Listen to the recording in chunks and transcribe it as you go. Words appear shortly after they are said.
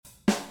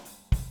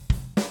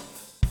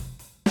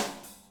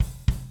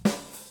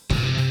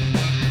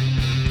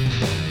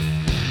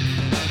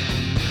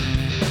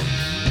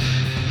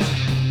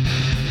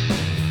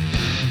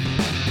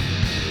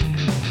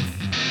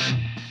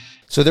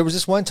So there was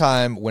this one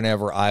time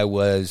whenever I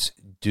was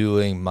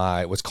doing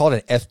what's called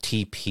an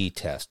FTP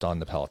test on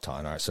the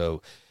Peloton. All right,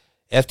 so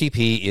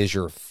FTP is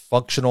your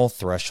functional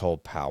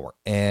threshold power.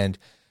 And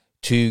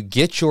to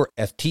get your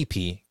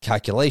FTP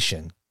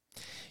calculation,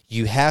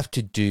 you have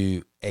to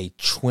do a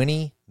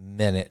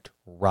 20-minute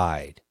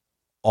ride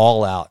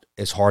all out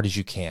as hard as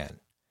you can,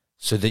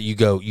 so that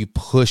you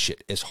push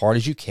it as hard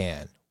as you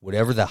can,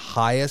 whatever the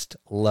highest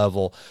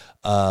level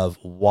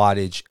of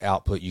wattage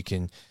output you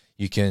can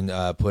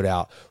put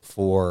out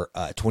for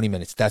 20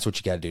 minutes. That's what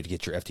you got to do to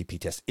get your FTP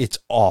test. It's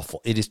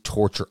awful. It is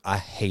torture. I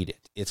hate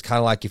it. It's kind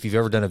of like if you've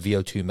ever done a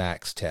VO2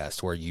 max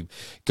test where you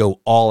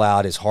go all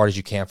out as hard as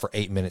you can for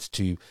 8 minutes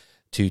to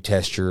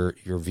test your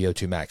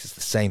VO2 max. It's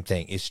the same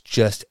thing. It's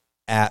just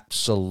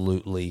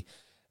absolutely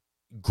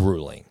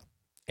grueling.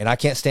 And I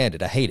can't stand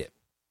it. I hate it.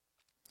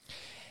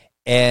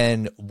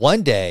 And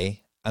one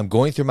day I'm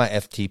going through my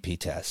FTP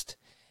test,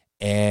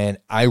 and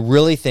I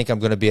really think I'm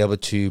going to be able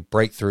to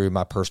break through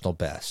my personal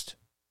best.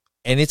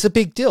 And it's a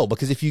big deal,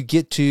 because if you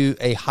get to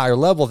a higher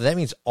level, that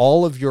means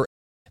all of your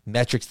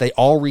metrics, they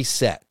all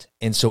reset.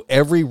 And so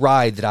every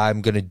ride that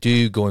I'm going to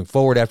do going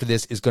forward after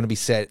this is going to be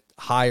set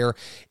higher.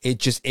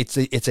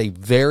 It's a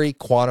very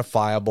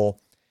quantifiable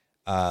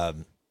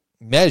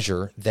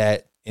measure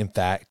that, in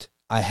fact,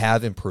 I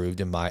have improved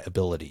in my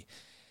ability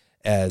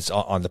as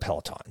on the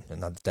Peloton.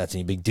 And not that that's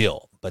any big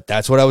deal, but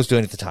that's what I was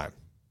doing at the time.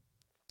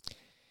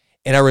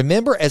 And I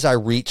remember as I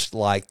reached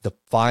like the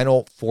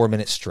final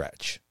 4-minute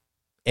stretch,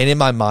 and in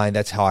my mind,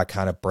 that's how I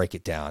kind of break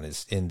it down,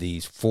 is in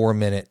these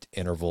 4-minute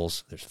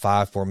intervals. There's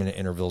 5 4-minute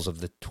intervals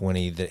of the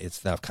 20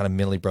 that I've kind of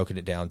mentally broken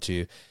it down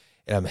to.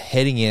 And I'm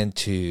heading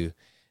into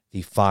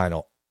the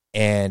final,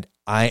 and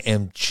I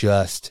am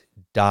just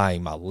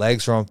dying. My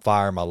legs are on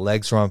fire.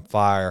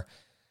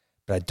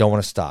 But I don't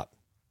want to stop.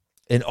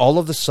 And all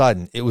of a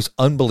sudden, it was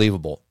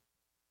unbelievable.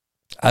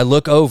 I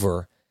look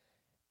over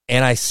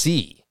and I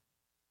see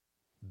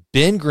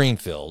Ben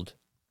Greenfield,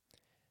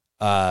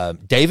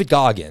 David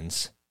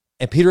Goggins,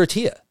 and Peter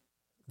Attia.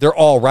 They're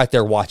all right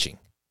there watching.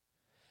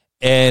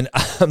 And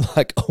I'm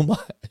like, oh my,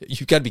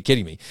 you've got to be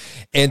kidding me.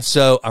 And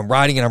so I'm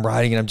riding and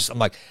I'm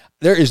like,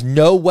 there is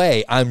no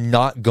way I'm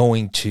not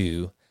going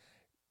to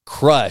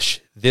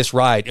crush this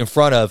ride in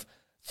front of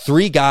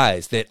 3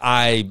 guys that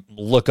I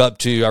look up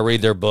to. I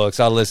read their books.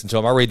 I listen to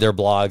them. I read their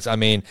blogs. I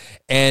mean,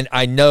 and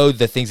I know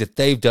the things that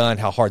they've done,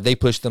 how hard they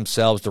push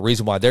themselves. The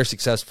reason why they're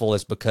successful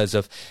is because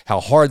of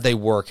how hard they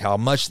work, how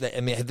much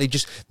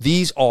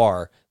these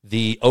are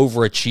the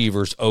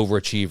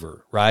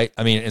overachiever, right?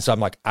 I mean, and so I'm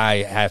like, I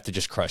have to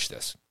just crush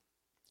this.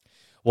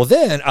 Well,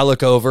 then I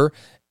look over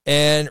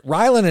and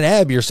Rylan and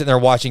Abby are sitting there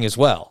watching as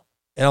well.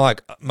 And I'm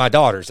like, my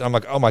daughters. And I'm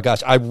like, oh my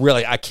gosh,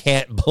 I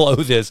can't blow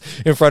this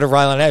in front of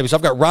Rylan and Abby. So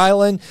I've got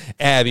Rylan,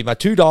 Abby, my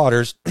 2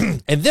 daughters,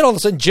 and then all of a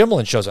sudden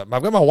Jimlyn shows up.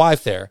 I've got my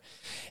wife there.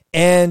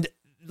 And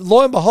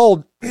lo and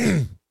behold,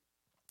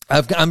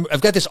 I've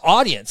got this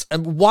audience.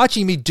 I'm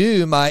watching me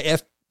do my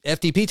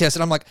FTP test,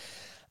 and I'm like,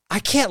 I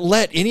can't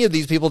let any of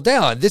these people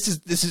down. This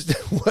is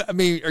I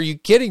mean, are you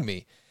kidding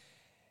me?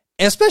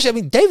 And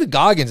especially, David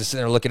Goggins is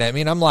sitting there looking at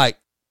me, and I'm like,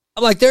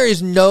 there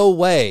is no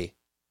way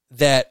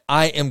that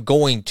I am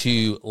going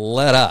to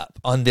let up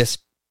on this.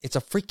 It's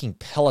a freaking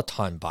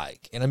Peloton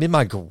bike, and I'm in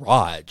my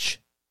garage.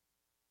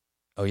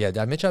 Oh yeah, did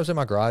I mention I was in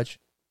my garage?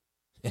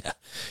 Yeah.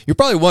 You're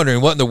probably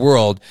wondering what in the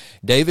world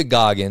David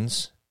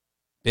Goggins,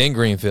 Ben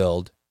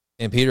Greenfield,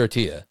 and Peter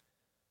Attia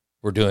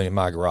were doing in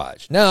my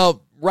garage. Now,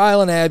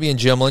 Rylan, Abby, and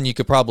Jimlyn, you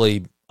could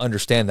probably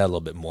understand that a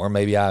little bit more.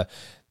 Maybe I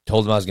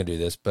told them I was going to do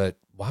this, but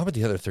why were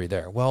the other 3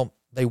 there? Well,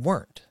 they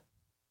weren't.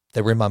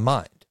 They were in my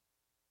mind.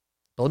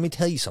 But let me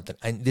tell you something.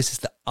 This is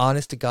the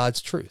honest to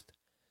God's truth.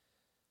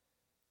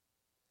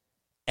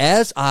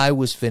 As I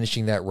was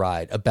finishing that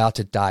ride, about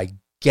to die,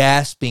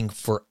 gasping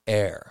for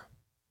air,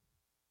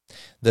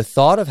 the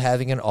thought of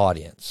having an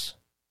audience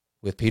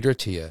with Peter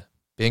Attia,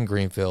 Ben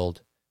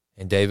Greenfield,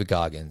 and David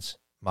Goggins,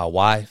 my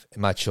wife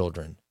and my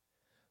children,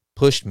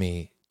 pushed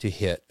me to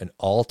hit an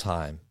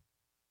all-time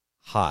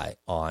high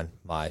on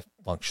my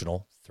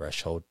functional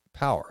threshold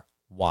power.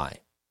 Why?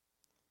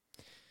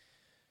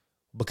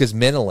 Because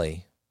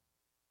mentally,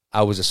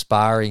 I was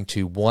aspiring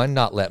to, 1,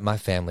 not let my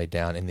family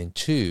down, and then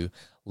 2,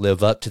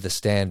 live up to the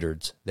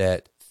standards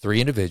that 3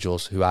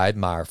 individuals who I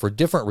admire for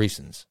different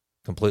reasons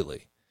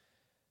completely.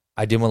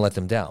 I didn't want to let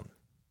them down.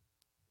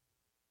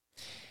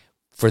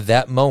 For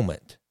that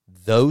moment,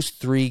 those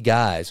 3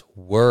 guys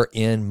were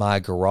in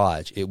my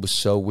garage. It was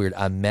so weird.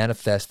 I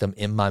manifest them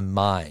in my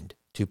mind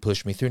to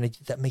push me through. And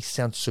that may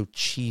sound so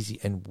cheesy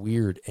and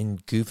weird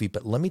and goofy,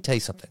 but let me tell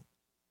you something.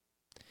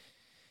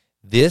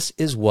 This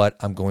is what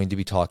I'm going to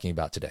be talking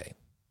about today.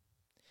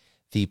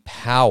 The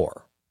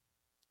power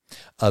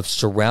of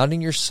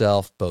surrounding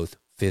yourself both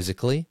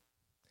physically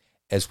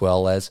as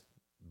well as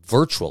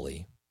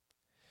virtually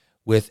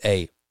with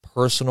a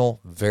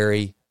personal,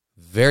 very,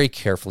 very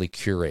carefully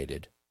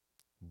curated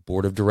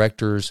board of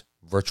directors,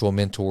 virtual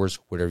mentors,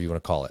 whatever you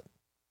want to call it.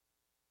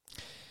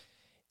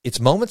 It's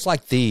moments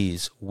like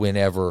these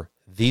whenever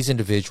these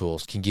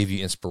individuals can give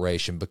you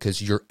inspiration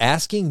because you're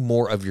asking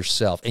more of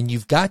yourself, and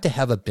you've got to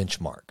have a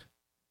benchmark.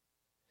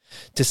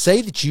 To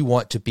say that you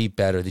want to be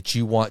better, that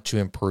you want to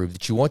improve,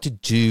 that you want to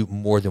do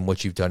more than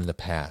what you've done in the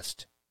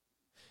past,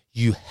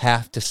 you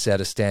have to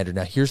set a standard.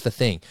 Now, here's the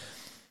thing.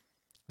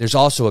 There's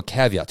also a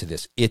caveat to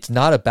this. It's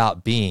not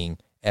about being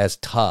as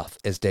tough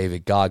as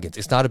David Goggins.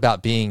 It's not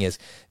about being as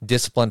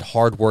disciplined,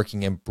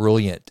 hardworking, and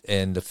brilliant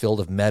in the field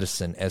of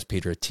medicine as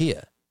Peter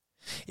Attia.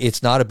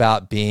 It's not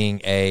about being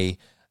a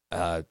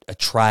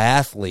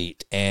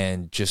triathlete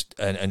and just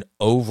an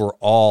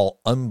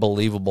overall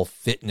unbelievable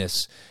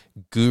fitness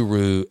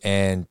guru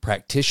and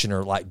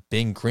practitioner like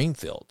Ben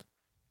Greenfield.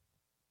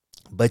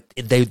 But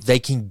they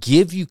can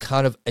give you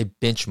kind of a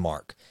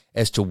benchmark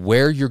as to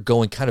where you're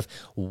going, kind of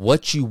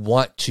what you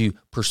want to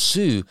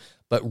pursue.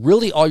 But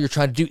really all you're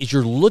trying to do is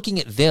you're looking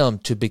at them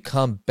to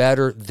become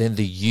better than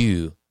the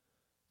you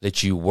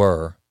that you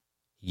were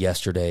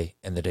yesterday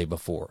and the day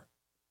before.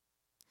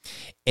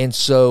 And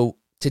so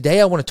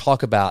today I want to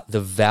talk about the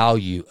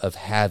value of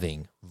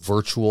having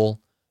virtual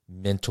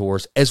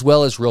mentors as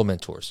well as real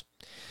mentors.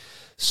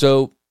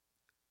 So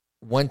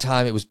one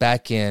time, it was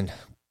back in,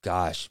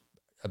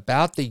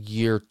 about the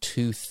year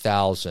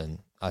 2000,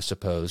 I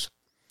suppose,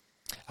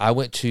 I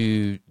went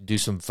to do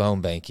some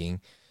phone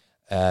banking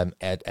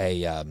at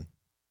a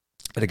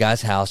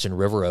guy's house in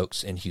River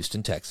Oaks in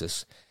Houston,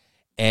 Texas,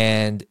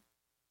 and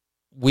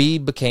we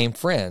became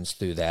friends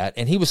through that.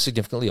 And he was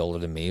significantly older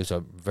than me. He was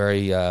a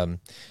very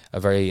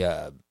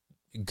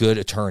good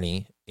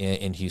attorney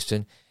in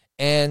Houston,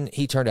 and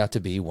he turned out to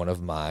be one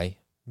of my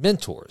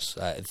mentors.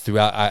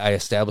 I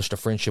established a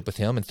friendship with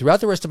him, and throughout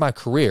the rest of my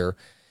career,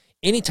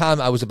 anytime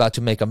I was about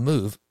to make a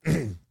move,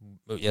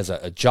 as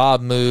a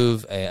job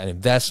move, an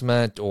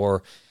investment,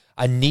 or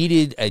I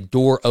needed a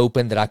door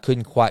open that I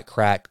couldn't quite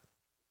crack,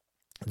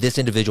 this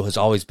individual has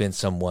always been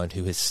someone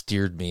who has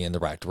steered me in the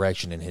right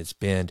direction and has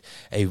been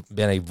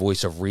a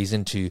voice of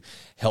reason to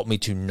help me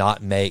to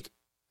not make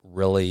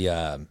really,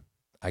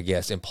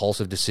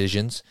 impulsive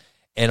decisions,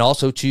 and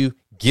also to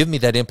give me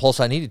that impulse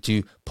I needed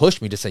to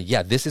push me to say,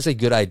 yeah, this is a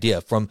good idea.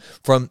 From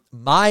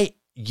my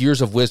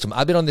years of wisdom,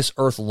 I've been on this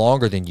earth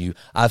longer than you.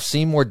 I've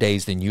seen more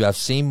days than you. I've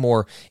seen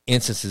more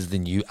instances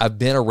than you. I've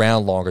been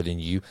around longer than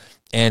you.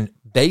 And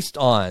based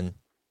on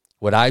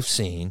what I've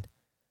seen,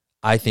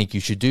 I think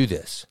you should do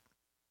this.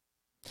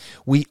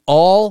 We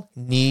all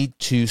need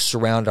to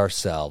surround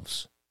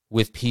ourselves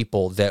with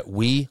people that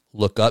we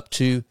look up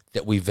to,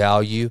 that we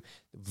value,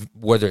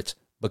 whether it's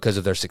because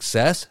of their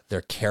success,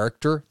 their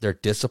character, their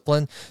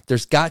discipline.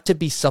 There's got to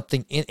be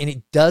something in, and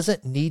it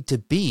doesn't need to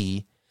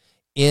be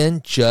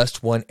in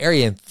just one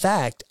area. In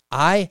fact,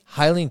 I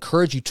highly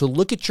encourage you to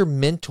look at your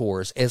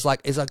mentors as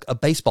like a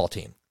baseball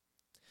team.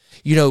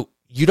 You know,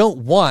 you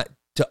don't want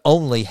to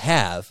only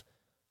have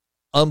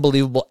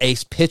unbelievable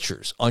ace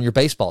pitchers on your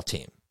baseball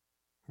team,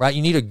 right?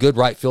 You need a good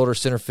right fielder,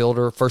 center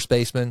fielder, first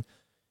baseman.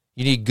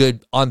 You need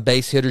good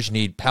on-base hitters. You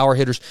need power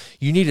hitters.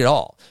 You need it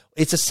all.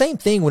 It's the same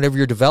thing whenever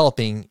you're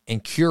developing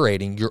and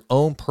curating your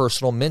own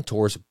personal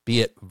mentors, be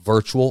it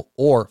virtual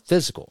or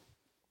physical.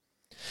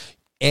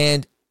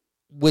 And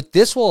what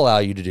this will allow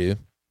you to do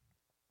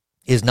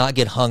is not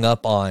get hung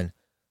up on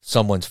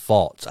someone's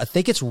faults. I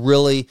think it's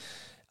really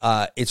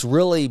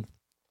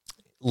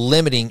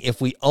limiting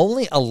if we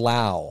only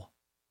allow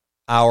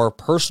our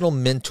personal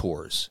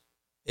mentors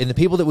and the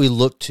people that we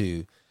look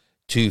to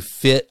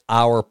fit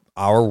our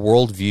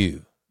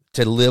worldview,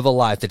 to live a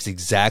life that's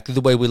exactly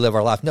the way we live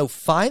our life. No,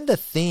 find the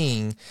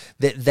thing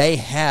that they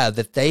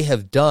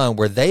have done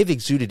where they've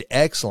exuded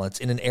excellence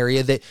in an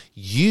area that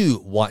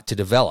you want to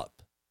develop.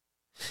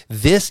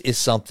 This is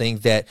something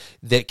that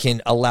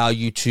can allow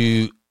you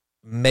to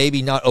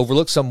maybe not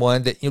overlook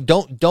someone that,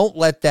 don't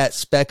let that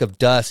speck of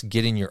dust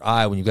get in your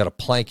eye when you've got a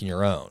plank in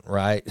your own,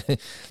 right?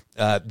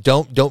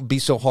 Don't be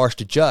so harsh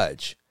to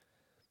judge.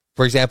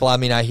 For example,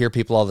 I hear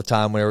people all the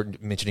time when they're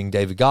mentioning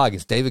David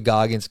Goggins. David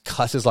Goggins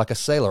cusses like a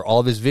sailor. All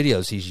of his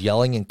videos, he's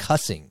yelling and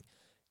cussing,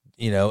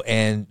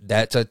 and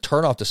that's a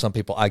turnoff to some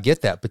people. I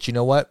get that. But you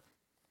know what?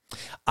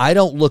 I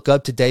don't look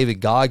up to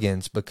David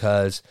Goggins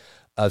because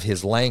of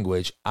his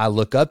language. I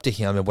look up to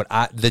him, and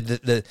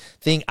the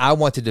thing I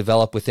want to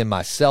develop within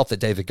myself that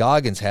David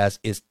Goggins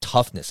has is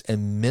toughness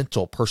and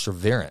mental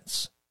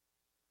perseverance.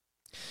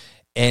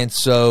 And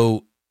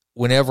so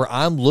whenever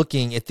I'm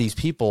looking at these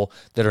people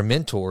that are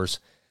mentors,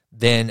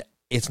 then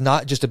it's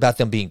not just about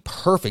them being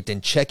perfect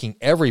and checking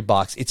every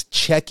box. It's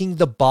checking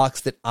the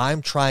box that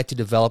I'm trying to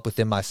develop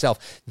within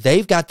myself.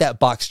 They've got that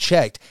box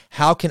checked.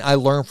 How can I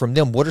learn from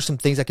them? What are some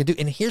things I can do?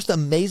 And here's the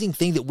amazing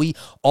thing that we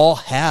all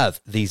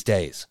have these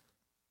days.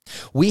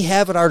 We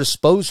have at our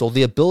disposal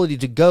the ability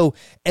to go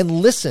and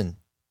listen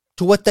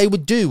to what they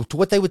would do, to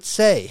what they would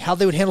say, how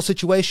they would handle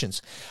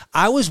situations.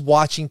 I was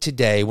watching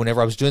today,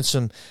 whenever I was doing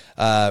some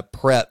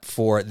prep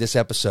for this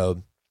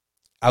episode,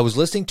 I was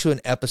listening to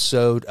an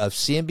episode of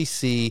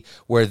CNBC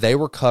where they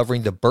were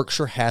covering the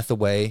Berkshire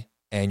Hathaway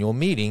annual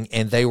meeting,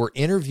 and they were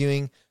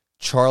interviewing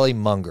Charlie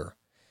Munger,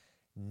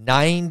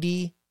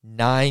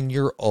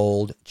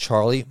 99-year-old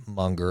Charlie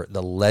Munger,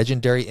 the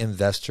legendary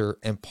investor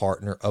and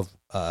partner of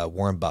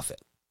Warren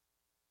Buffett.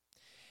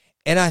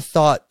 And I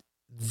thought,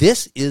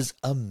 this is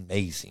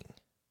amazing.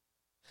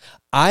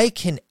 I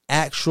can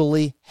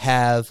actually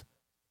have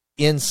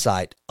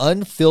insight,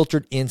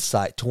 unfiltered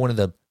insight to one of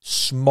the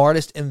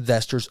smartest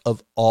investors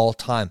of all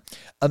time.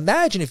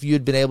 Imagine if you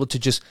had been able to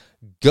just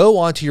go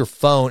onto your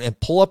phone and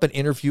pull up an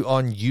interview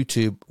on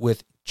YouTube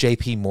with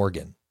JP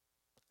Morgan,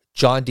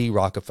 John D.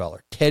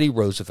 Rockefeller, Teddy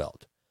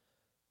Roosevelt.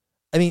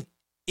 I mean,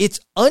 it's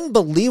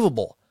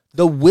unbelievable,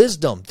 the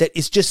wisdom that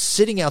is just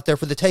sitting out there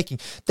for the taking.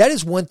 That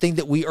is one thing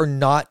that we are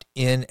not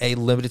in a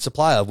limited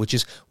supply of, which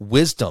is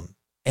wisdom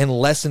and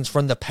lessons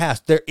from the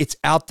past. It's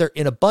out there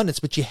in abundance,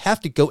 but you have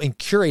to go and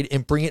curate it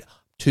and bring it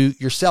to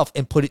yourself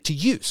and put it to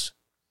use.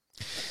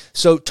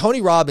 So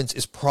Tony Robbins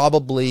is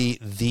probably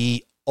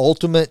the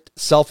ultimate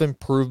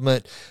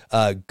self-improvement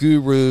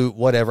guru,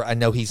 whatever. I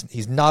know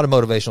he's not a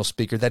motivational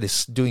speaker. That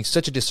is doing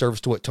such a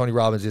disservice to what Tony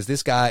Robbins is.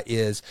 This guy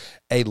is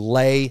a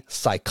lay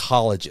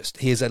psychologist.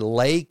 He is a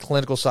lay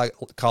clinical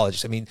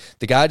psychologist. I mean,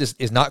 the guy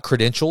is not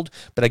credentialed,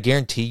 but I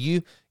guarantee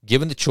you,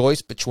 given the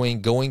choice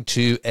between going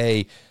to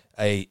a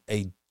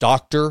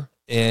doctor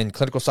in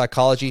clinical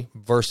psychology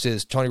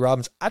versus Tony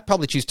Robbins, I'd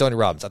probably choose Tony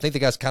Robbins. I think the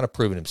guy's kind of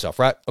proven himself,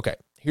 right? Okay,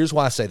 here's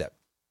why I say that.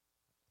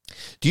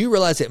 Do you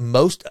realize that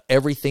most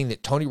everything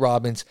that Tony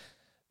Robbins,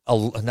 I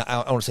want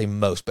to say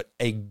most, but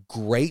a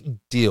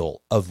great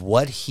deal of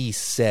what he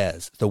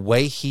says, the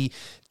way he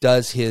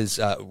does his,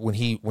 when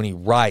he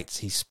writes,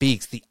 he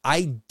speaks, the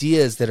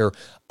ideas that are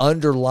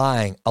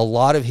underlying a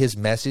lot of his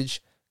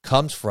message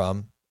comes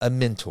from a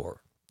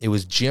mentor. It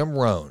was Jim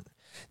Rohn.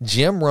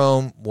 Jim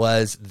Rohn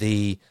was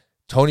the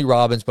Tony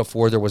Robbins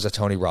before there was a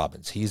Tony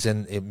Robbins. He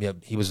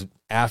was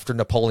after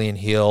Napoleon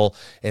Hill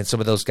and some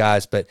of those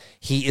guys, but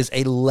he is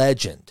a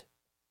legend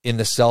in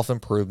the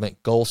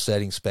self-improvement,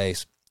 goal-setting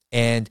space.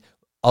 And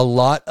a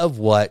lot of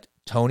what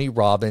Tony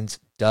Robbins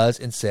does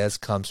and says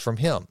comes from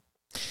him,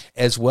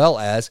 as well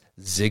as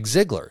Zig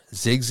Ziglar.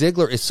 Zig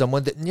Ziglar is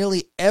someone that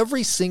nearly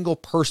every single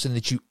person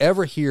that you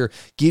ever hear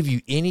give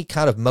you any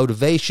kind of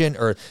motivation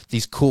or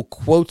these cool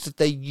quotes that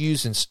they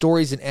use in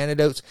stories and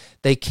anecdotes,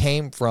 they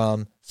came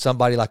from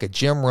somebody like a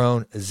Jim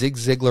Rohn, a Zig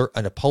Ziglar,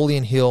 a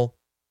Napoleon Hill.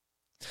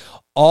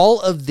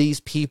 All of these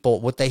people,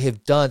 what they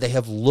have done, they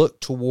have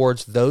looked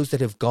towards those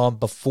that have gone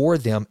before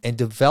them and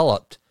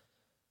developed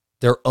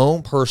their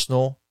own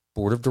personal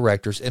board of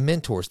directors and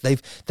mentors.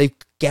 They've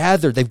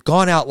gathered, they've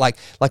gone out like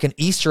an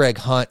Easter egg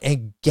hunt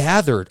and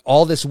gathered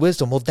all this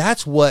wisdom. Well,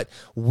 that's what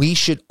we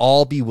should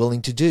all be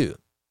willing to do.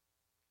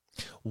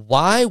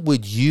 Why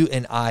would you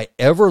and I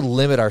ever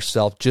limit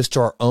ourselves just to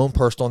our own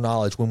personal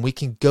knowledge when we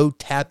can go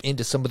tap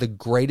into some of the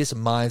greatest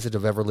minds that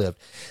have ever lived?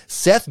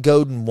 Seth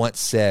Godin once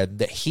said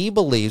that he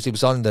believes, he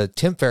was on the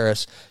Tim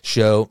Ferriss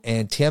show,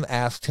 and Tim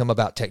asked him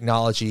about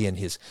technology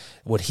and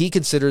what he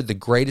considered the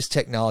greatest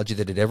technology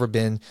that had ever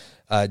been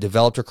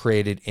developed or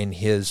created in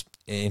his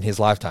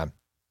lifetime.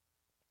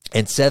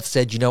 And Seth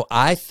said,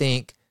 I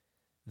think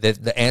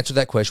that the answer to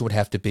that question would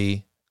have to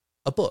be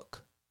a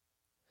book.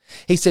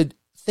 He said,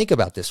 think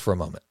about this for a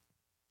moment.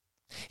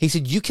 He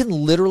said, you can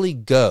literally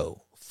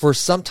go for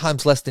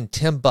sometimes less than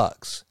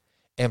 $10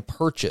 and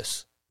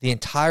purchase the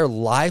entire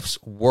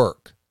life's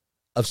work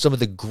of some of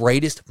the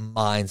greatest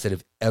minds that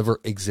have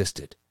ever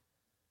existed.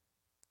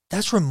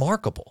 That's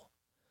remarkable.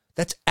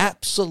 That's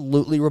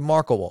absolutely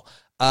remarkable.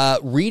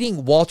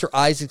 Reading Walter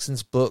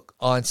Isaacson's book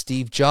on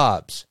Steve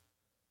Jobs,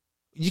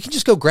 you can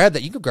just go grab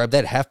that. You can grab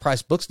that at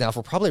half-price books now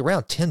for probably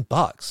around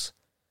 $10.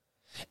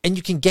 And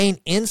you can gain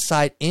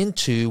insight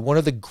into one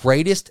of the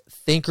greatest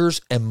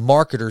thinkers and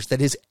marketers that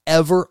has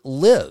ever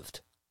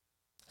lived.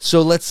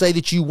 So let's say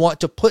that you want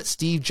to put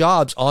Steve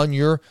Jobs on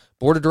your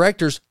board of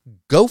directors,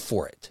 go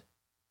for it.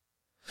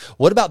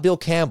 What about Bill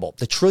Campbell,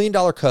 the $1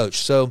 trillion coach?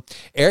 So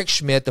Eric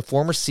Schmidt, the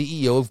former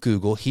CEO of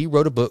Google, he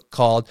wrote a book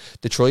called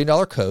The $1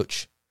 trillion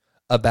Coach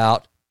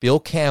about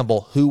Bill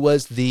Campbell, who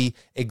was the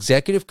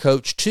executive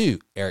coach to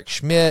Eric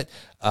Schmidt,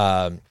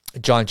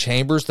 John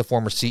Chambers, the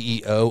former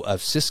CEO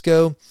of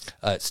Cisco,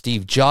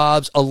 Steve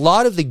Jobs, a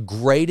lot of the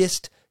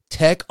greatest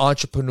tech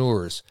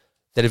entrepreneurs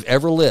that have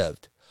ever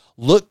lived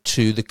look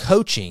to the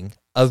coaching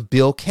of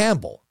Bill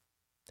Campbell.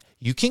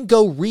 You can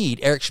go read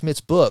Eric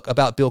Schmidt's book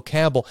about Bill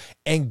Campbell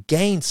and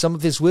gain some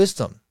of his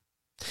wisdom.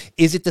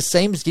 Is it the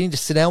same as getting to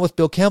sit down with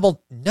Bill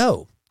Campbell?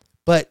 No,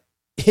 but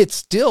it's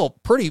still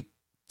pretty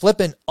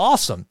flipping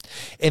awesome.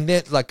 And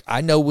then,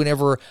 I know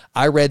whenever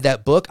I read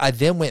that book, I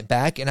then went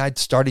back and I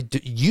started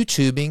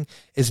YouTubing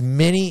as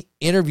many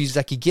interviews as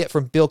I could get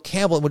from Bill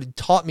Campbell. And what it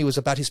taught me was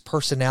about his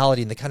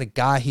personality and the kind of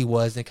guy he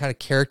was and the kind of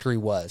character he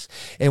was.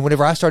 And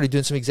whenever I started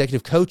doing some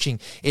executive coaching,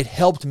 it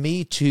helped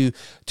me to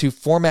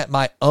format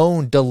my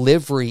own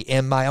delivery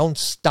and my own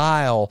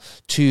style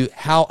to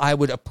how I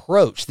would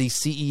approach these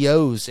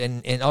CEOs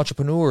and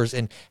entrepreneurs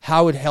and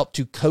how it would help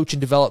to coach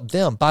and develop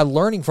them by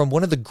learning from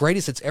one of the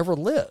greatest that's ever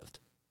lived.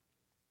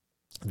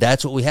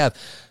 That's what we have.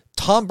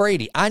 Tom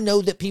Brady. I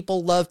know that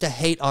people love to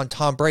hate on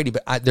Tom Brady,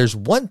 but there's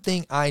one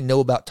thing I know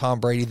about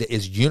Tom Brady that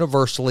is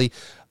universally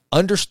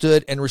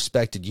understood and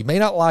respected. You may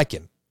not like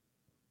him,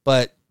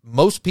 but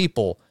most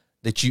people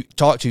that you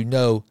talk to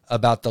know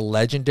about the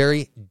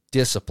legendary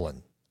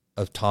discipline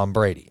of Tom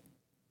Brady.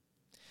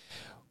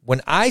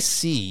 When I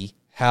see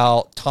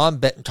how Tom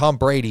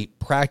Brady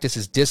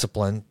practices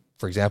discipline,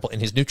 for example, in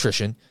his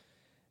nutrition,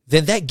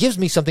 then that gives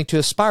me something to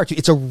aspire to.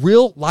 It's a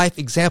real life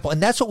example,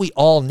 and that's what we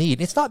all need.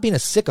 It's not being a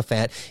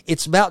sycophant.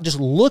 It's about just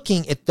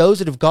looking at those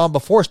that have gone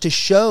before us to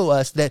show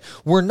us that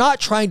we're not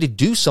trying to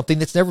do something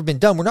that's never been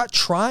done. We're not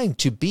trying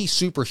to be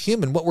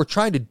superhuman. What we're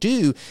trying to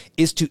do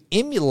is to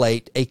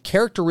emulate a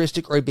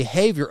characteristic or a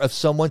behavior of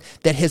someone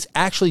that has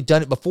actually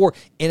done it before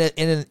in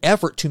an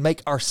effort to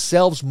make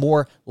ourselves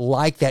more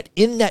like that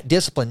in that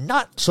discipline,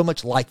 not so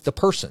much like the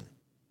person.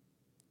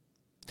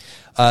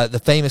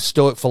 The famous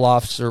Stoic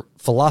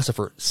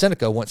philosopher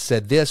Seneca once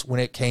said this when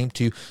it came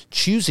to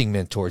choosing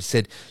mentors. He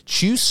said,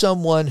 choose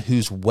someone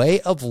whose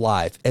way of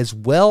life, as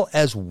well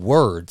as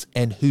words,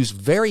 and whose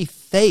very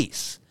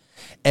face,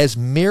 as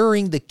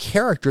mirroring the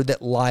character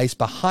that lies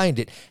behind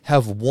it,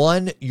 have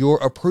won your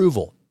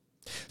approval.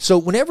 So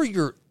whenever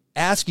you're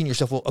asking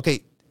yourself, well,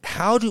 okay,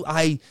 how do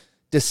I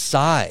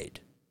decide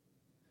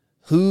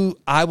who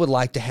I would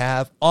like to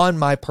have on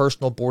my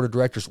personal board of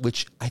directors,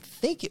 which I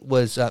think it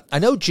was, I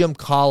know Jim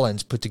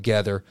Collins put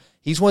together,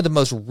 he's one of the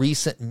most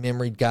recent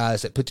memoried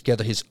guys that put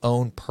together his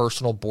own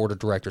personal board of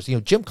directors. You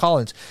know, Jim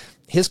Collins,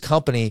 his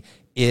company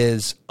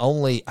is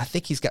only, I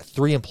think he's got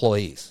 3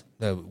 employees.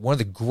 One of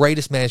the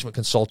greatest management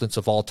consultants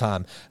of all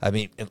time. I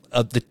mean,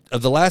 of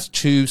the last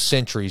 2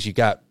 centuries, you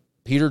got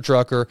Peter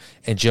Drucker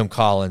and Jim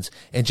Collins.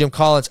 And Jim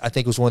Collins, I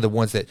think, was one of the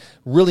ones that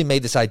really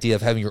made this idea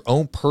of having your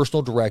own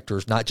personal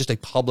directors, not just a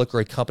public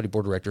or a company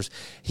board of directors.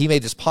 He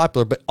made this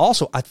popular, but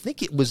also I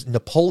think it was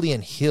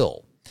Napoleon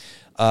Hill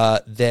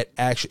that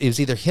actually, it was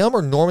either him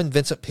or Norman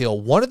Vincent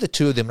Peale, one of the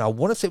two of them, and I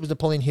want to say it was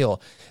Napoleon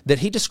Hill, that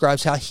he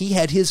describes how he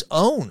had his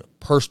own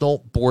personal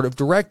board of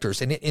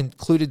directors, and it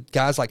included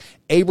guys like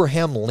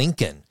Abraham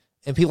Lincoln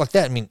and people like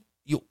that. I mean,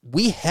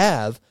 we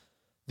have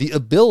the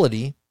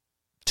ability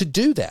to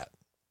do that.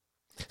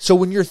 So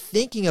when you're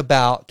thinking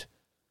about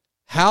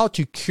how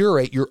to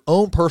curate your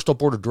own personal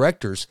board of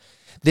directors,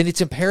 then it's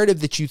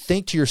imperative that you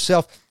think to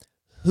yourself,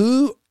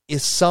 who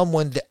is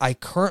someone that I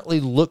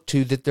currently look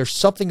to, that there's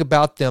something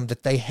about them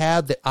that they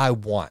have that I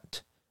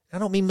want? I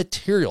don't mean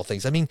material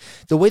things. I mean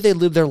the way they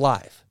live their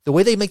life, the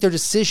way they make their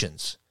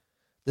decisions,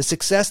 the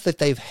success that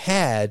they've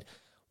had.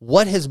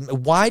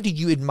 Why do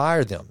you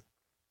admire them?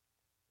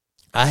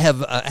 I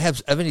have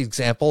an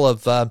example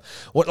of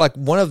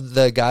one of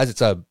the guys.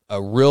 It's a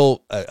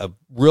real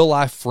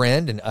life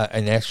friend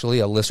and actually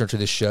a listener to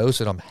this show.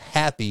 So I'm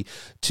happy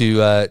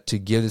to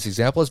give this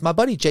example. Is my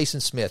buddy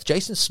Jason Smith.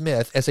 Jason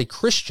Smith, as a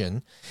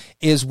Christian,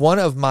 is one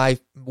of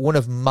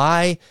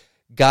my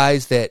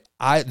guys that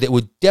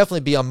would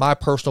definitely be on my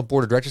personal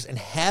board of directors, and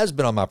has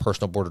been on my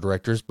personal board of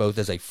directors, both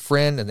as a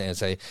friend and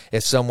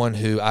as someone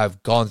who I've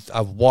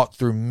walked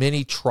through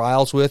many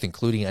trials with,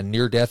 including a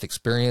near-death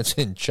experience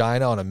in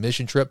China on a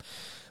mission trip.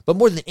 But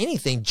more than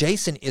anything,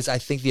 Jason is, I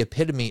think, the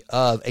epitome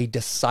of a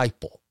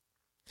disciple.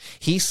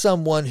 He's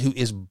someone who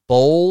is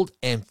bold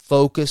and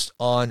focused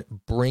on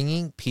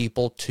bringing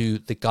people to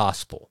the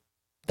gospel.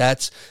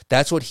 That's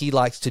what he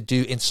likes to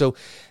do. And so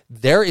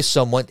there is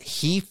someone,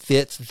 he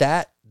fits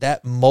that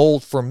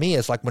mold for me.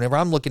 It's like whenever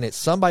I'm looking at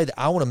somebody that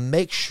I want to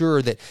make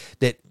sure that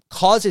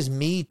causes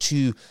me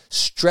to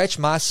stretch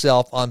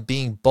myself on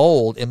being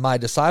bold in my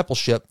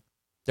discipleship,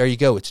 there you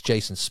go, it's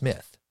Jason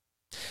Smith.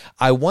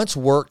 I once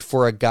worked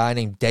for a guy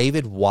named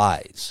David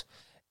Wise,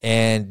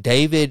 and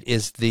David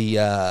is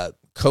the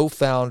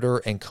co-founder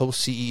and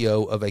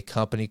co-CEO of a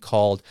company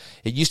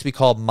it used to be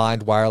called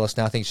Mind Wireless,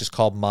 now I think it's just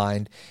called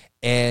Mind.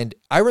 And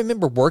I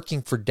remember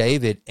working for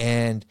David,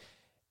 and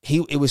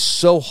it was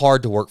so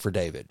hard to work for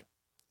David.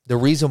 The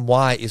reason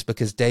why is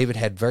because David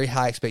had very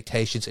high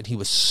expectations, and he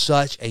was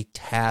such a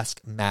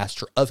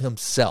taskmaster of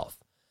himself.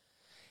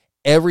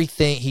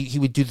 Everything, he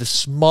would do the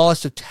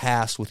smallest of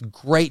tasks with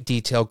great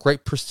detail,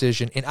 great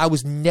precision, and I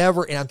was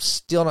never, and I'm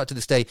still not to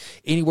this day,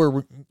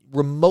 anywhere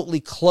remotely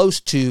close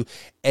to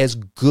as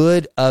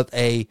good of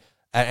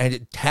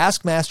and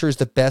taskmaster is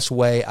the best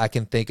way I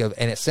can think of,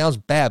 and it sounds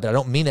bad, but I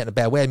don't mean that in a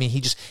bad way. I mean,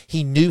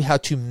 he knew how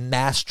to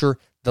master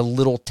the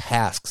little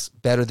tasks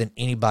better than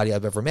anybody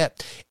I've ever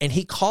met. And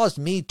he caused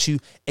me to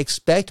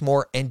expect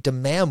more and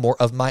demand more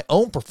of my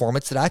own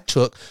performance that I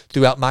took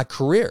throughout my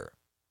career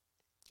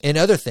and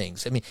other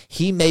things. I mean,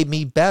 he made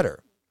me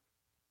better.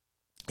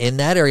 In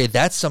that area,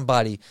 that's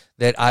somebody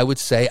that I would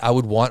say I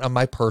would want on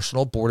my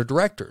personal board of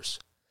directors.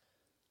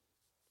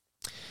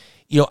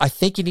 I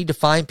think you need to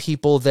find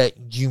people that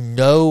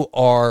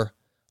are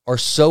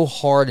so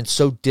hard and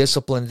so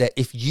disciplined that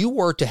if you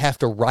were to have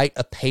to write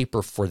a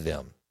paper for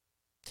them,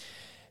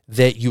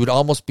 that you would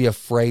almost be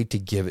afraid to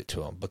give it to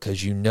them,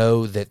 because you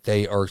know that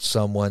they are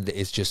someone that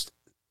is just,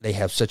 they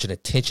have such an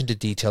attention to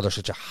detail. They're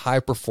such a high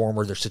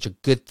performer. They're such a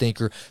good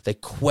thinker. They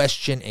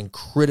question and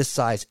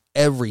criticize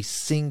every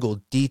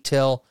single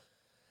detail.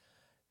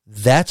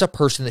 That's a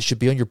person that should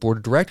be on your board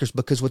of directors,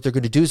 because what they're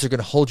going to do is they're going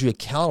to hold you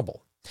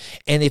accountable.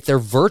 And if they're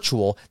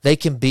virtual, they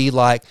can be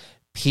like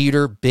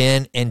Peter,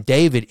 Ben, and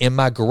David in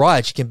my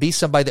garage. It can be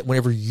somebody that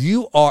whenever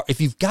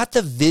if you've got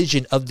the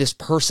vision of this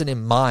person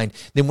in mind,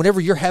 then whenever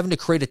you're having to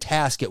create a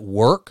task at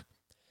work,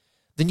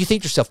 then you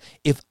think to yourself,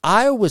 if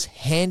I was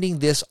handing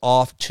this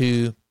off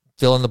to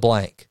fill in the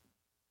blank,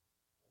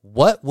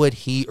 what would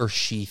he or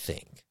she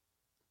think?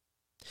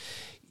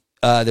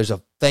 There's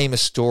a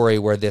famous story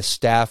where this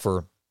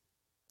staffer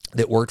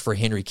that worked for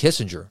Henry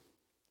Kissinger,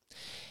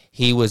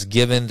 he was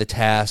given the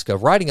task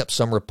of writing up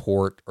some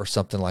report or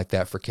something like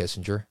that for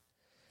Kissinger.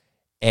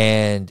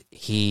 And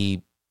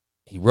he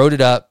wrote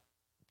it up,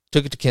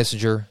 took it to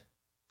Kissinger,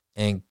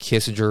 and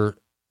Kissinger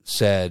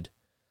said,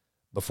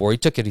 before he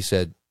took it, he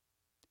said,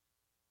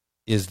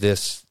 I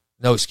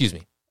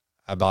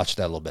botched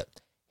that a little bit.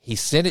 He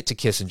sent it to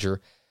Kissinger,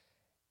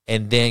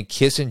 and then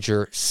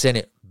Kissinger sent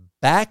it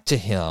back to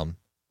him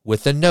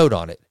with a note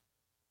on it.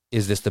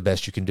 Is this the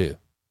best you can do?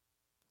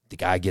 The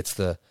guy gets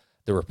the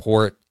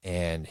report,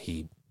 and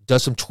he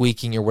does some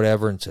tweaking or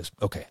whatever and says,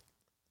 okay,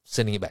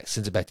 sends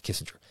it back to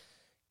Kissinger.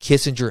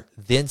 Kissinger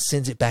then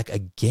sends it back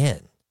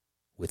again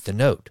with the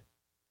note.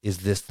 Is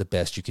this the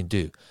best you can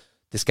do?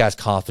 This guy's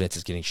confidence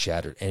is getting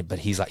shattered, but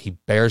he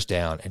bears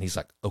down, and he's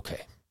like,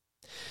 okay,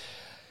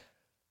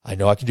 I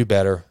know I can do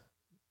better.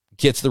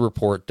 Gets the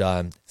report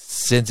done,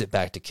 sends it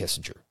back to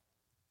Kissinger.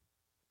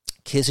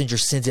 Kissinger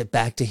sends it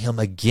back to him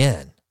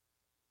again.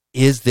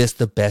 Is this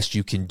the best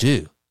you can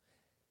do?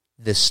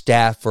 The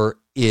staffer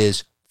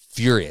is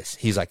furious.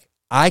 He's like,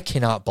 I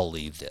cannot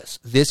believe this.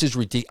 This is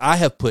ridiculous. I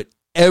have put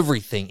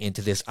everything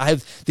into this.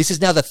 This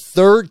is now the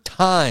third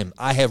time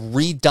I have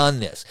redone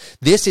this.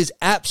 This is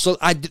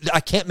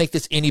I can't make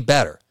this any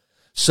better.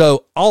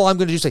 So all I'm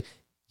going to do is say,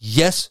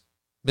 yes,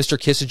 Mr.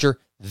 Kissinger,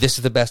 this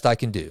is the best I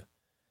can do.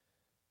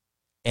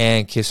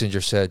 And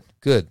Kissinger said,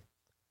 good,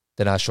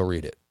 then I shall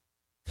read it.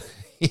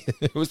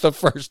 It was the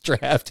first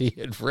draft he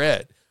had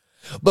read.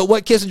 But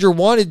what Kissinger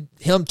wanted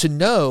him to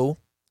know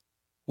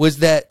was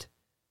that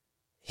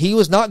he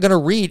was not going to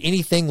read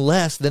anything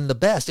less than the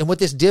best. And what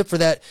this did for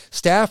that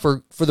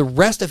staffer for the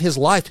rest of his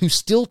life, who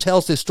still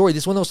tells this story,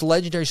 this is one of the most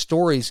legendary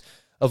stories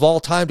of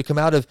all time to come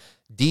out of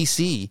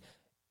D.C.,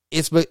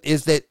 is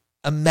that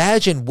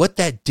imagine what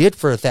that did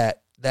for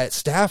that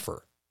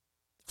staffer.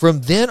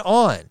 From then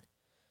on,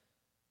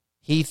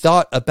 he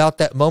thought about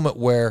that moment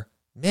where,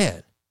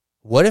 man,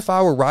 what if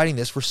I were writing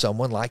this for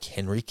someone like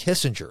Henry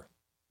Kissinger,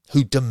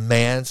 who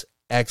demands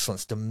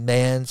excellence,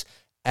 demands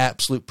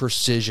absolute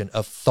precision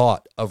of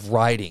thought, of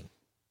writing.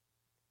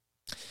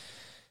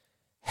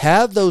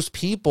 Have those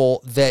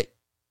people that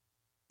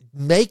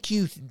make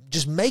you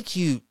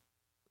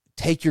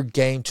take your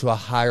game to a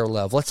higher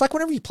level. It's like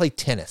whenever you play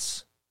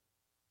tennis.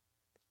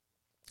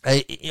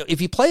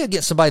 If you play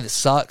against somebody that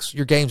sucks,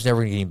 your game's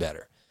never going to get any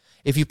better.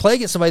 If you play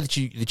against somebody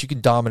that you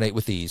can dominate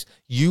with ease,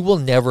 you will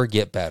never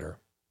get better.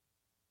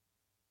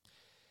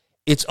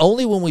 It's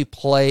only when we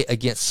play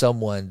against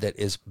someone that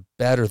is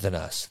better than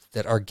us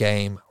that our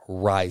game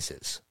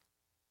rises.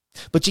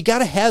 But you got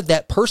to have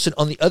that person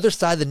on the other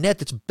side of the net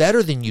that's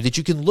better than you, that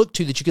you can look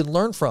to, that you can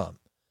learn from,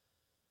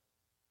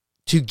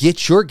 to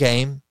get your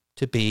game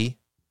to be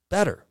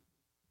better.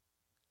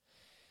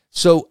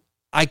 So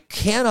I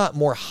cannot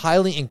more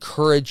highly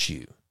encourage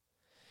you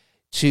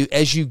to,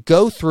 as we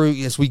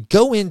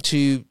go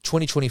into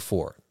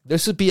 2024,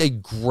 this would be a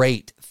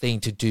great thing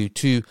to do,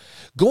 to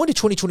go into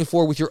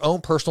 2024 with your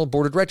own personal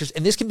board of directors.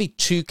 And this can be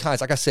two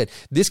kinds. Like I said,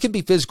 this can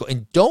be physical,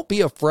 and don't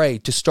be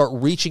afraid to start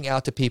reaching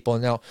out to people.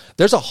 Now,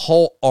 there's a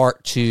whole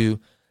art to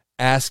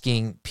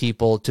asking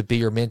people to be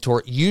your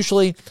mentor.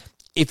 Usually,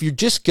 if you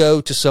just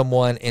go to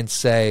someone and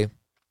say,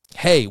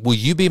 hey, will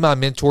you be my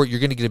mentor?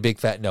 You're going to get a big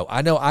fat no.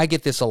 I know I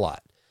get this a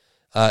lot.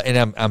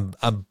 And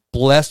I'm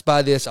blessed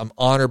by this. I'm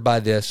honored by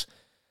this.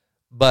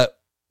 But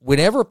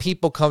whenever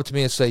people come to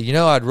me and say,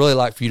 I'd really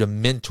like for you to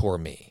mentor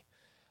me,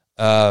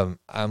 I'm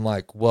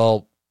like,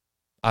 well,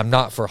 I'm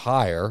not for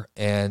hire,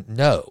 and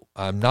no,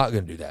 I'm not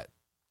going to do that.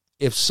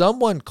 If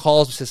someone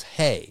calls and says,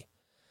 hey,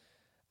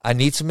 I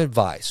need some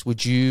advice,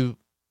 can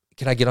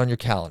I get on your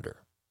calendar?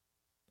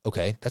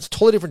 Okay, that's a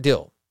totally different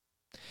deal.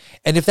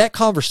 And if that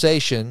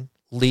conversation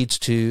leads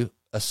to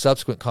a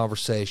subsequent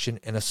conversation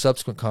and a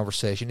subsequent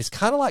conversation, it's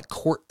kind of like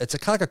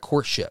a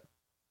courtship.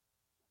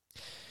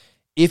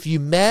 If you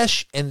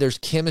mesh and there's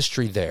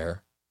chemistry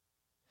there,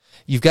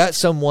 you've got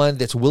someone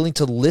that's willing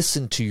to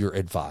listen to your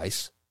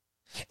advice,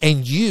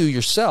 and you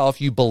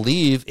yourself, you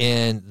believe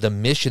in the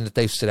mission that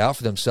they've set out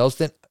for themselves,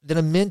 then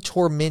a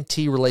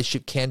mentor-mentee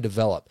relationship can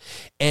develop.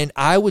 And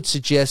I would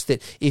suggest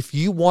that if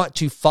you want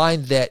to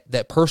find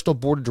that personal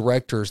board of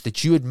directors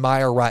that you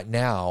admire right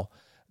now,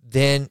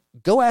 then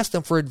go ask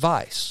them for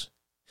advice.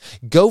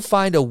 Go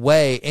find a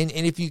way, and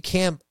if you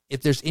can,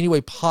 if there's any way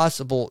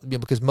possible,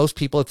 because most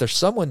people, if there's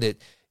someone that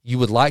you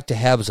would like to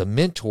have as a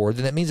mentor,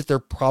 then that means that they're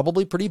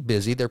probably pretty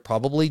busy. They're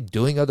probably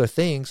doing other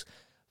things.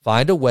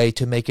 Find a way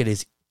to make it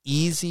as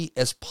easy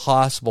as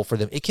possible for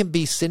them. It can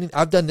be sitting.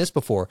 I've done this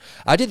before.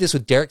 I did this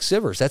with Derek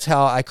Sivers. That's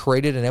how I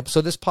created an episode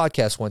of this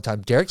podcast one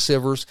time. Derek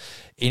Sivers,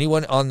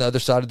 anyone on the other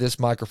side of this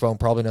microphone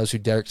probably knows who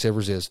Derek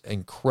Sivers is.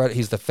 Incredible.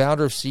 He's the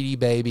founder of CD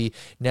Baby.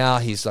 Now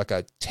he's like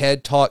a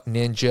TED Talk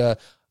ninja,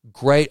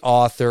 great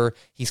author.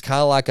 He's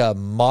kind of like a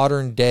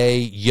modern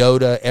day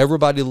Yoda.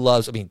 Everybody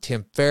loves,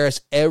 Tim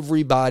Ferriss,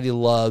 everybody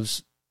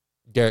loves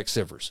Derek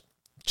Sivers.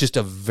 Just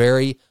a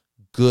very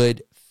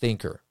good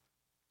thinker.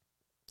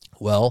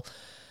 Well,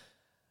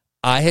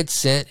 I had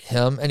sent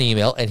him an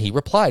email, and he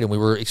replied, and we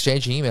were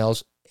exchanging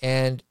emails,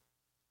 and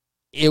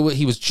he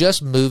was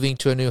just moving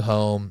to a new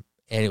home,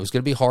 and it was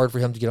going to be hard for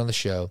him to get on the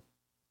show.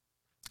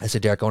 I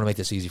said, Derek, I want to make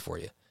this easy for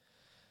you.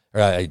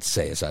 Or I'd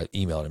say, as I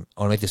emailed him,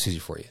 I want to make this easy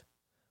for you.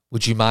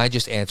 Would you mind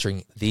just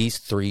answering these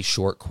 3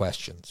 short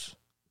questions?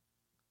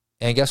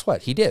 And guess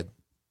what? He did.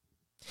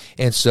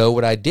 And so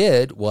what I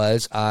did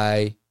was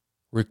I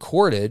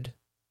recorded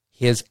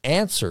his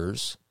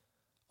answers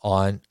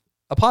on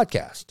a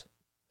podcast.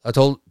 I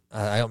don't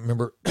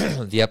remember,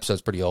 the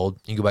episode's pretty old.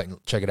 You can go back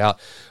and check it out,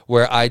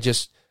 where I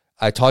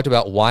talked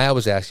about why I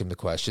was asking him the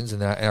questions,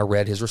 and then I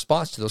read his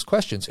response to those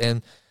questions,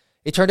 and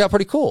it turned out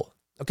pretty cool.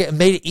 Okay, it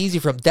made it easy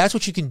for him. That's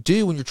what you can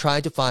do when you're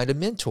trying to find a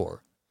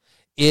mentor,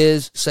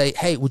 is say,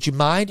 hey, would you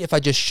mind if I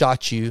just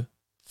shot you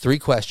 3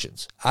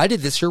 questions? I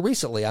did this here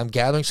recently. I'm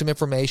gathering some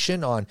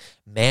information on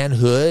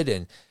manhood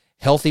and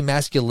healthy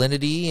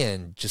masculinity,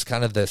 and just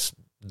kind of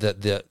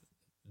the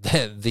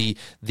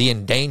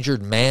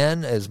endangered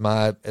man, as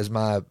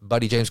my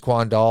buddy James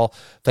Quandall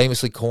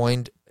famously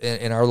coined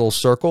in our little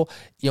circle.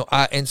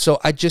 And so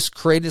I just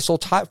created this little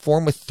type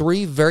form with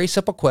 3 very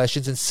simple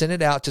questions and sent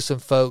it out to some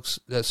folks,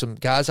 some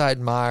guys I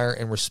admire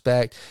and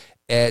respect,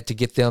 to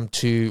get them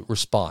to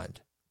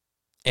respond.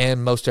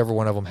 And most every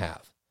one of them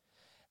have.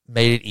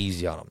 Made it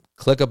easy on them.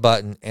 Click a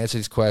button, answer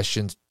these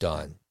questions,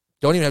 done.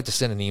 Don't even have to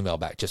send an email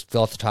back. Just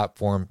fill out the type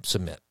form,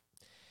 submit.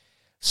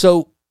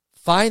 So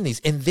find these.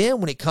 And then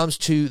when it comes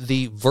to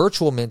the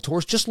virtual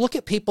mentors, just look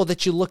at people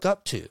that you look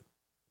up to.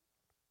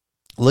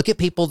 Look at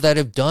people that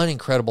have done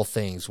incredible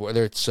things,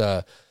 whether it's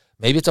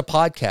maybe it's a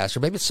podcast, or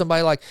maybe it's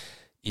somebody like,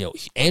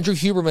 Andrew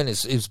Huberman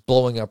is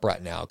blowing up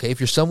right now. Okay. If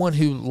you're someone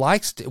who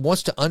wants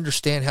to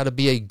understand how to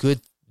be a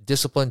good,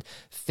 disciplined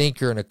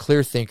thinker and a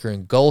clear thinker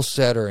and goal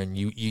setter, and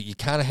you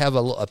kind of have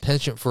a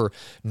penchant for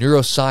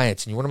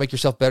neuroscience, and you want to make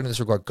yourself better in this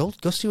regard, go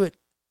see what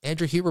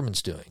Andrew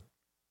Huberman's doing.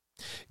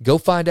 Go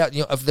find out,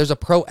 if there's a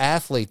pro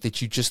athlete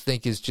that you just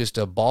think is just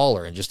a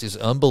baller and just is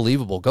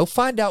unbelievable, go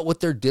find out what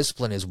their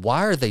discipline is.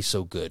 Why are they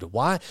so good?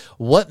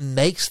 What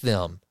makes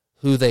them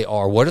who they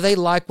are? What are they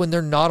like when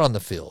they're not on the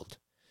field?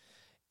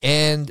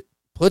 And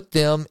put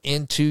them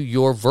into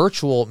your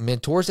virtual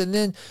mentors, and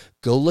then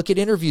go look at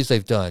interviews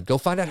they've done. Go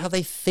find out how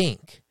they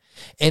think.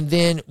 And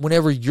then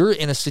whenever you're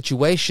in a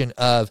situation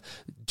of,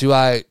 do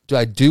I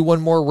do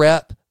one more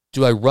rep?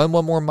 Do I run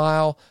one more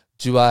mile?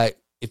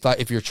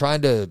 If you're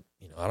trying to,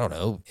 I don't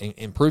know,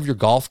 improve your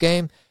golf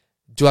game,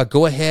 do I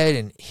go ahead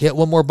and hit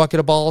one more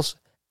bucket of balls?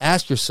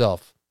 Ask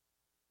yourself,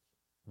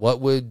 what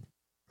would,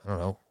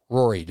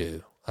 Rory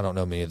do? I don't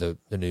know many of the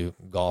new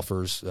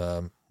golfers.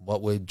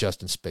 What would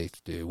Justin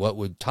Spieth do? What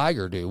would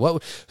Tiger do?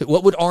 What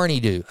would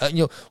Arnie do?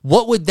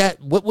 What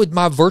would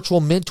my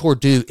virtual mentor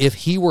do if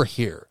he were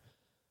here?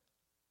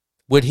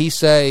 Would he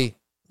say,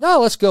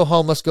 no, let's go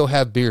home. Let's go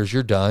have beers.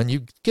 You're done.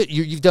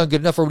 You've done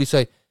good enough. Or would he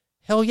say,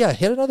 hell yeah,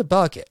 hit another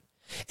bucket?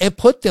 And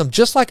put them,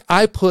 just like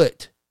I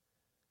put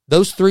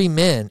those 3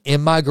 men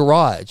in my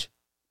garage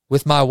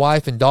with my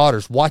wife and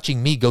daughters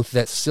watching me go through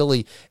that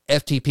silly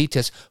FTP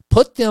test,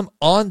 put them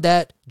on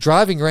that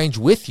driving range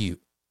with you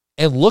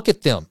and look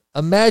at them.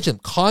 Imagine,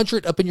 conjure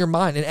it up in your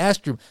mind and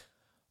ask them,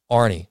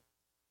 Arnie,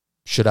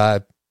 should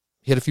I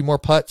hit a few more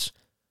putts?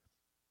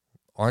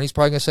 Arnie's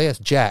probably going to say yes.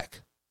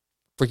 Jack,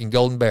 freaking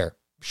Golden Bear,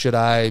 should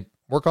I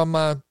work on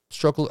my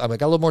stroke? I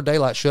got a little more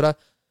daylight. Should I?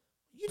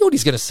 You know what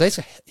he's going to say?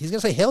 He's going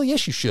to say, hell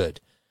yes, you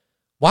should.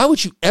 Why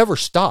would you ever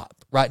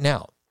stop right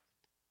now?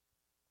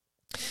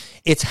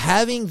 It's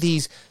having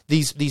these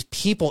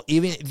people,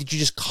 even that you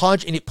just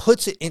conjure, and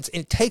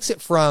it takes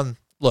it from,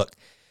 look,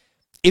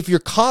 if you're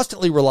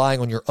constantly relying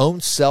on your own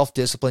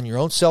self-discipline, your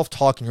own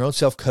self-talk, and your own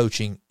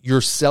self-coaching,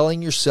 you're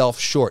selling yourself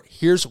short.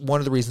 Here's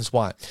one of the reasons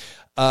why.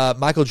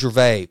 Michael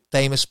Gervais,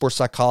 famous sports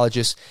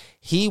psychologist,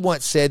 he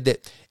once said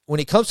that when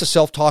it comes to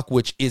self-talk,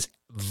 which is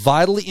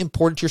vitally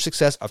important to your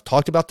success, I've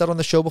talked about that on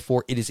the show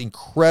before, it is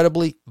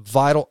incredibly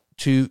vital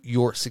to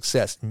your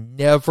success.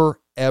 Never,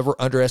 ever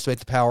underestimate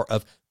the power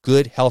of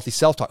good, healthy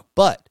self-talk.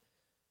 But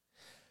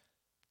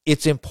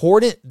it's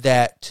important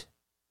that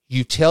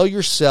you tell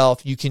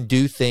yourself you can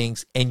do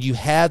things, and you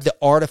have the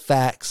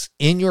artifacts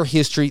in your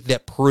history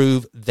that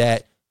prove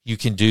that you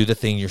can do the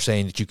thing you're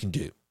saying that you can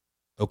do.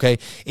 Okay?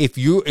 If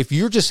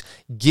you're just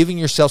giving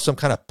yourself some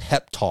kind of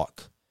pep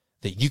talk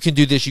that you can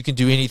do this, you can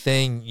do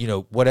anything,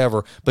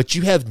 whatever, but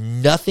you have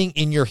nothing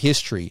in your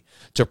history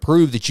to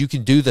prove that you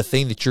can do the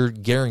thing that you're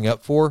gearing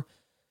up for,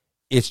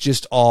 it's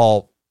just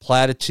all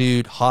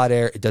platitude, hot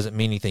air. It doesn't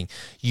mean anything.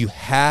 You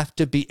have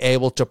to be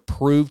able to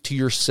prove to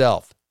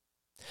yourself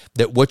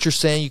that what you're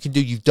saying you can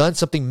do, you've done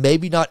something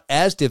maybe not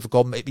as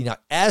difficult, maybe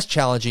not as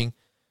challenging.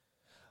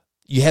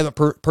 You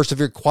haven't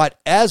persevered quite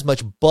as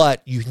much,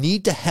 but you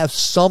need to have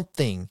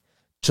something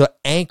to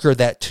anchor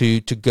that to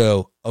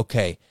go,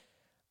 okay,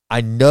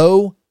 I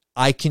know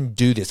I can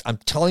do this. I'm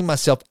telling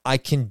myself I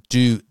can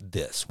do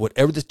this,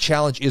 whatever the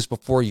challenge is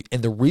before you.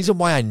 And the reason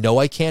why I know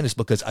I can is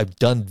because I've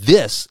done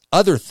this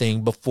other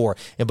thing before.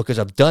 And because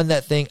I've done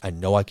that thing, I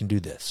know I can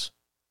do this.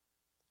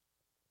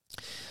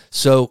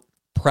 So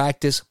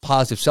practice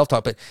positive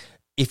self-talk. But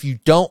if you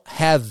don't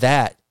have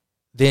that,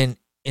 then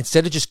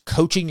instead of just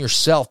coaching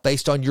yourself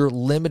based on your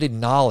limited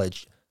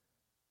knowledge,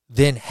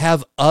 then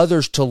have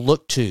others to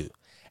look to.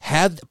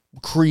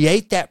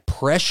 Create that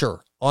pressure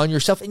on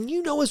yourself. And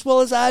you know as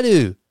well as I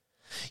do.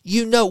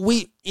 You know,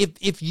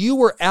 if you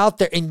were out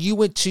there and you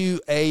went to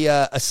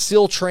a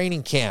SEAL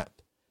training camp,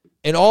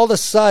 and all of a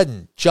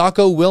sudden,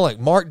 Jocko Willink,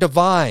 Mark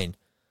Devine,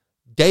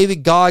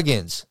 David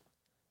Goggins,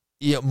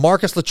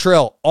 Marcus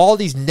Luttrell, all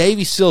these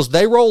Navy SEALs,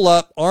 they roll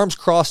up, arms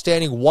crossed,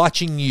 standing,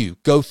 watching you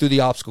go through the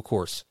obstacle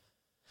course.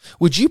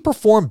 Would you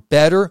perform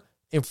better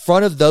in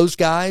front of those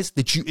guys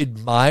that you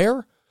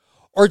admire,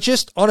 or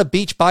just on a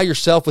beach by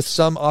yourself with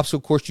some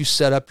obstacle course you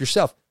set up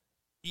yourself?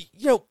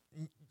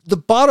 The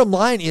bottom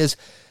line is,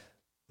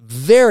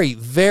 very,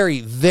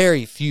 very,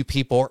 very few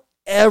people are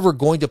ever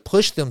going to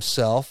push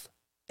themselves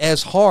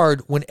as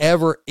hard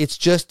whenever it's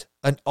just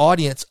an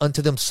audience unto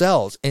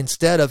themselves,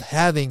 instead of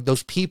having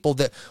those people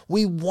that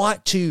we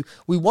want to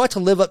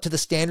live up to the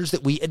standards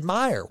that we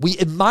admire. We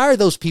admire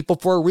those people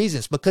for a reason.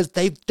 It's because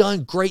they've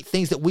done great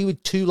things that we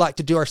would too like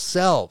to do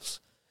ourselves.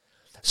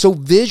 So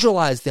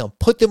visualize them,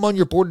 put them on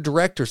your board of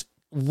directors,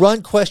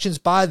 run questions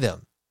by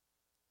them.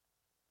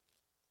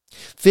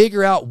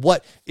 Figure out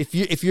what,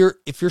 if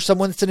you're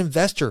someone that's an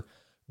investor,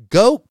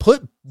 go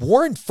put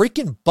Warren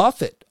freaking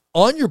Buffett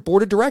on your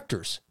board of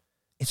directors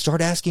and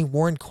start asking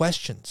Warren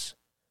questions.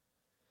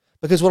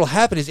 Because what will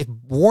happen is, if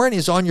Warren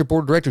is on your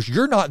board of directors,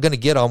 you're not going to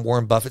get on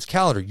Warren Buffett's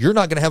calendar. You're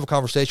not going to have a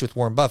conversation with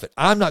Warren Buffett.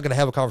 I'm not going to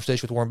have a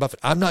conversation with Warren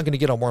Buffett. I'm not going to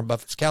get on Warren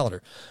Buffett's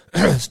calendar.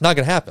 It's not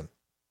going to happen.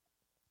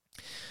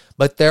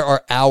 But there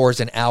are hours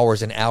and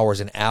hours and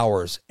hours and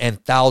hours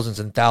and thousands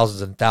and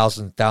thousands and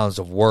thousands and thousands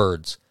of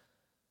words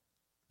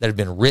that have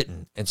been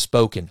written and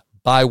spoken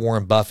by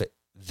Warren Buffett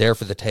there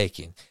for the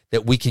taking,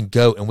 that we can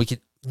go and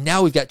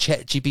now we've got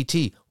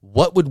ChatGPT.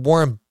 What would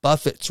Warren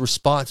Buffett's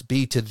response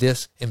be to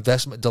this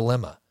investment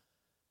dilemma?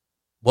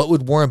 What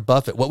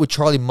would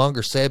Charlie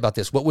Munger say about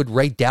this? What would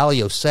Ray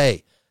Dalio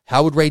say?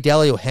 How would Ray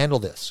Dalio handle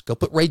this? Go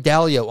put Ray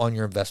Dalio on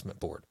your investment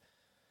board.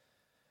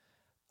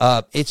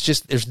 It's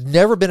just, there's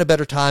never been a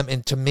better time.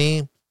 And to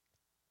me,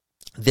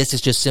 this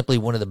is just simply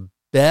one of the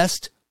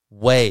best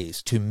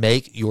ways to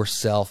make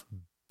yourself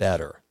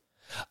better.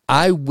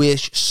 I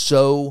wish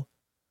so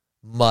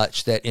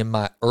much that in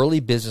my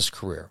early business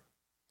career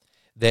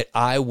that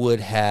I would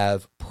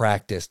have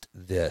practiced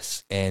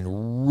this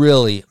and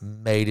really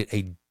made it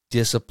a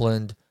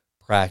disciplined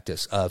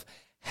practice of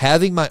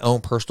having my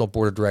own personal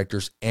board of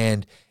directors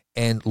and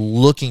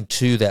looking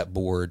to that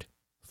board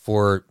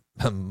for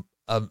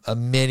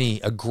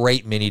a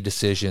great many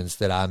decisions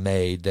that I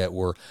made that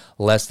were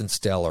less than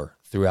stellar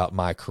throughout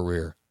my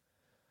career.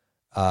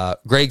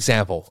 Great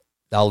example.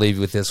 I'll leave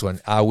you with this one.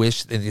 I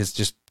wish, and it's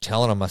just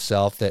telling on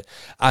myself, that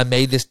I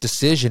made this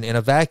decision in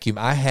a vacuum.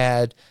 I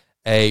had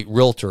a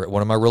realtor at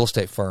one of my real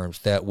estate firms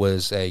that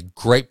was a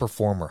great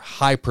performer,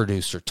 high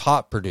producer,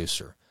 top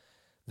producer,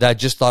 that I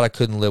just thought I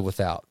couldn't live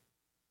without.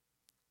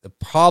 The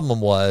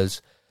problem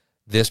was,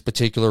 this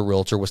particular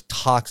realtor was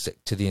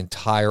toxic to the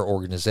entire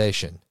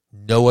organization.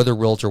 No other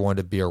realtor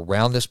wanted to be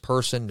around this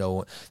person.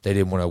 They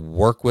didn't want to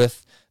work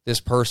with this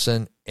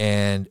person.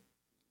 And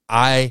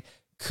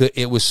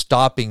it was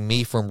stopping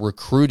me from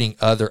recruiting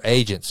other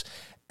agents.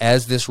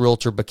 As this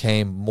realtor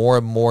became more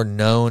and more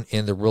known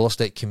in the real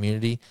estate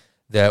community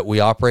that we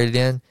operated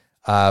in,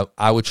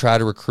 I would try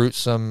to recruit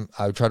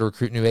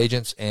new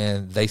agents,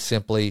 and they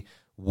simply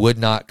would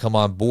not come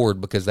on board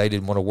because they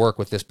didn't want to work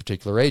with this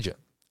particular agent.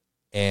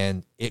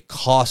 And it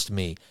cost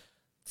me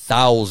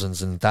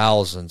thousands and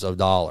thousands of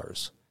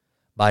dollars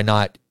by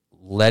not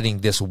letting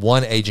this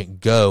one agent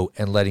go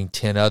and letting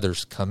 10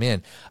 others come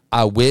in.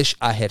 I wish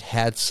I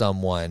had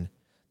someone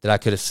that I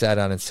could have sat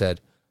down and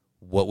said,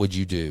 what would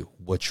you do?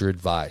 What's your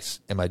advice?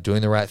 Am I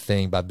doing the right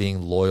thing by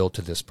being loyal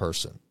to this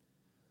person?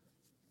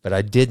 But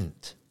I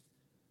didn't.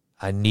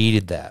 I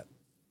needed that.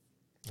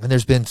 And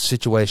there's been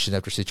situation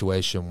after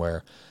situation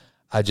where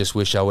I just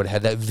wish I would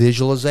have had that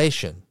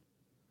visualization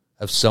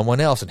of someone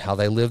else and how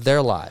they live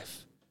their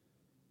life.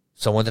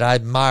 Someone that I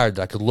admired,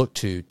 that I could look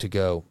to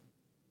go,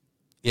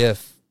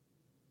 if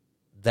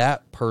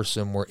that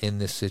person were in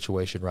this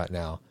situation right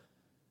now,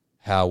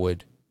 how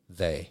would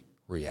they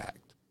react?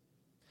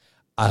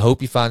 I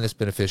hope you find this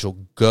beneficial.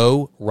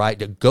 Go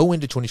into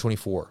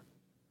 2024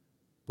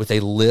 with a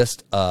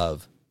list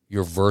of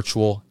your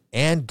virtual,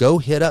 and go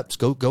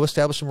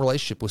establish some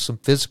relationship with some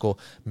physical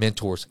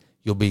mentors.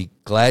 You'll be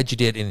glad you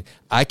did. And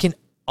I can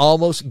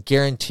almost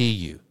guarantee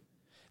you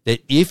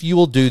that if you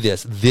will do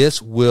this,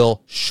 this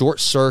will short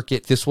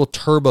circuit, this will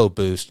turbo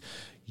boost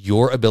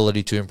your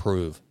ability to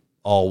improve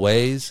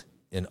always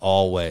in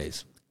all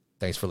ways.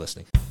 Thanks for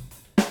listening.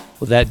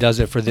 Well, that does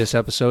it for this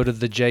episode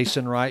of The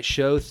Jason Wright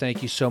Show.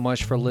 Thank you so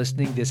much for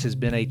listening. This has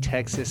been a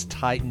Texas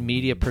Titan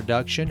Media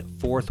production.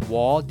 Fourth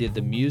Wall did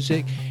the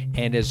music.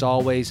 And as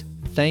always,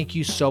 thank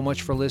you so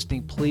much for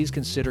listening. Please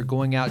consider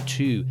going out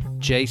to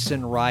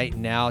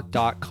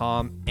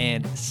jasonwrightnow.com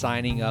and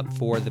signing up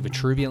for the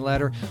Vitruvian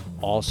letter.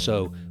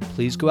 Also,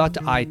 please go out to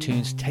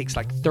iTunes. It takes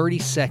like 30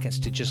 seconds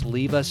to just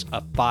leave us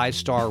a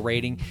 5-star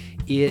rating.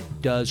 It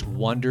does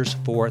wonders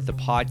for the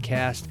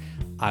podcast.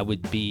 I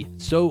would be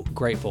so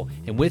grateful.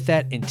 And with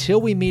that,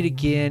 until we meet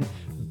again,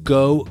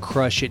 go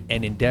crush it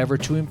and endeavor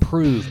to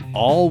improve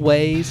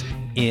always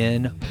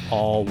in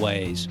all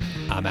ways.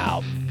 I'm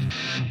out.